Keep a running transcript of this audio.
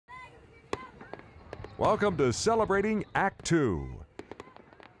Welcome to Celebrating Act 2.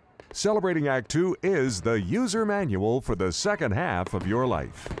 Celebrating Act 2 is the user manual for the second half of your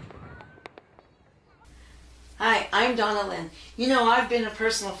life. Hi, I'm Donnalynn. You know, I've been a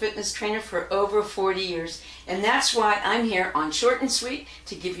personal fitness trainer for over 40 years, and that's why I'm here on Short and Sweet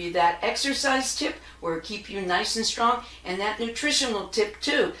to give you that exercise tip where it keep you nice and strong, and that nutritional tip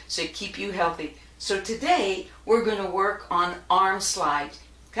too, so keep you healthy. So today, we're going to work on arm slide.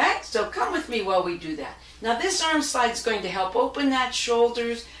 Okay, so come with me while we do that. Now this arm slide is going to help open that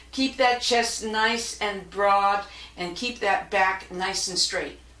shoulders, keep that chest nice and broad, and keep that back nice and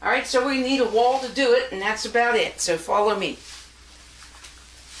straight. All right, so we need a wall to do it, and that's about it. So follow me.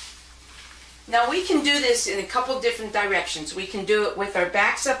 Now we can do this in a couple different directions. We can do it with our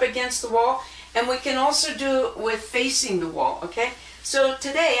backs up against the wall, and we can also do it with facing the wall, okay? So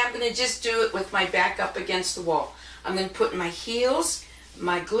today I'm going to just do it with my back up against the wall. I'm going to put my heels,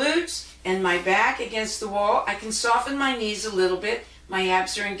 my glutes, and my back against the wall. I can soften my knees a little bit. My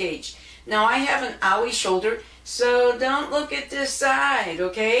abs are engaged. Now I have an owie shoulder, so don't look at this side,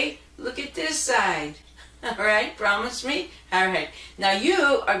 okay? Look at this side. All right, promise me? All right. Now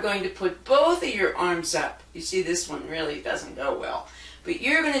you are going to put both of your arms up. You see, this one really doesn't go well. But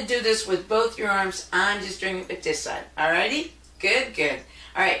you're going to do this with both your arms. I'm just doing it with this side. All righty? Good, good.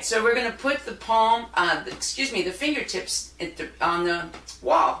 All right, so we're going to put the palm, the fingertips on the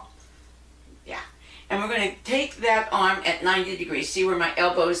wall. Yeah. And we're going to take that arm at 90 degrees. See where my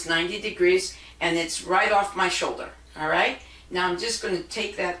elbow is 90 degrees, and it's right off my shoulder. All right? Now I'm just going to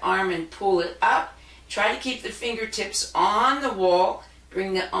take that arm and pull it up. Try to keep the fingertips on the wall.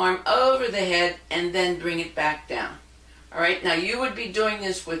 Bring the arm over the head, and then bring it back down. All right? Now you would be doing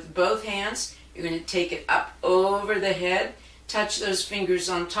this with both hands. You're going to take it up over the head, touch those fingers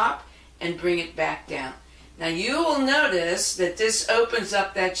on top, and bring it back down. Now you will notice that this opens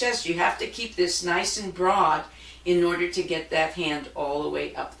up that chest. You have to keep this nice and broad in order to get that hand all the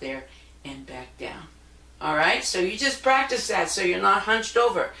way up there and back down. All right, so you just practice that so you're not hunched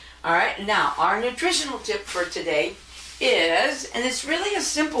over. All right, now our nutritional tip for today is, and it's really a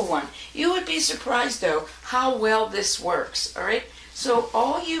simple one. You would be surprised though how well this works. All right, so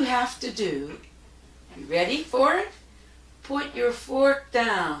all you have to do, you ready for it? Put your fork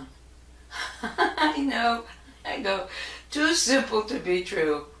down. I know, I go, too simple to be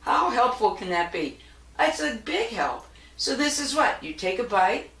true. How helpful can that be? It's a big help. So this is what, you take a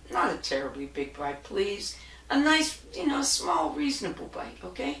bite, not a terribly big bite, please. A nice, small, reasonable bite,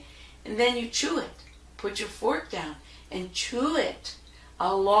 okay? And then you chew it. Put your fork down and chew it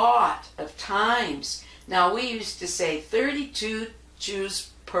a lot of times. Now we used to say 32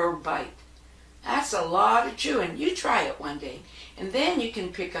 chews per bite. That's a lot of chewing. You try it one day. And then you can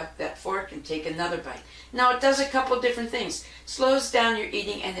pick up that fork and take another bite. Now it does a couple different things. Slows down your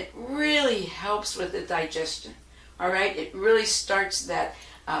eating, and it really helps with the digestion. All right? It really starts that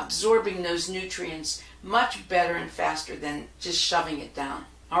absorbing those nutrients much better and faster than just shoving it down.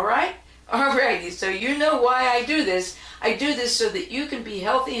 All right? All righty. So you know why I do this. I do this so that you can be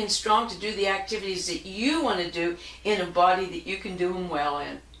healthy and strong to do the activities that you want to do in a body that you can do them well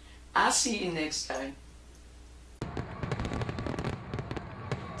in. I'll see you next time.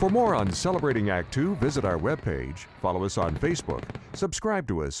 For more on Celebrating Act 2, visit our webpage, follow us on Facebook, subscribe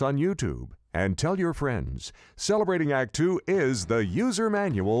to us on YouTube, and tell your friends. Celebrating Act 2 is the user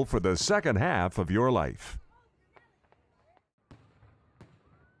manual for the second half of your life.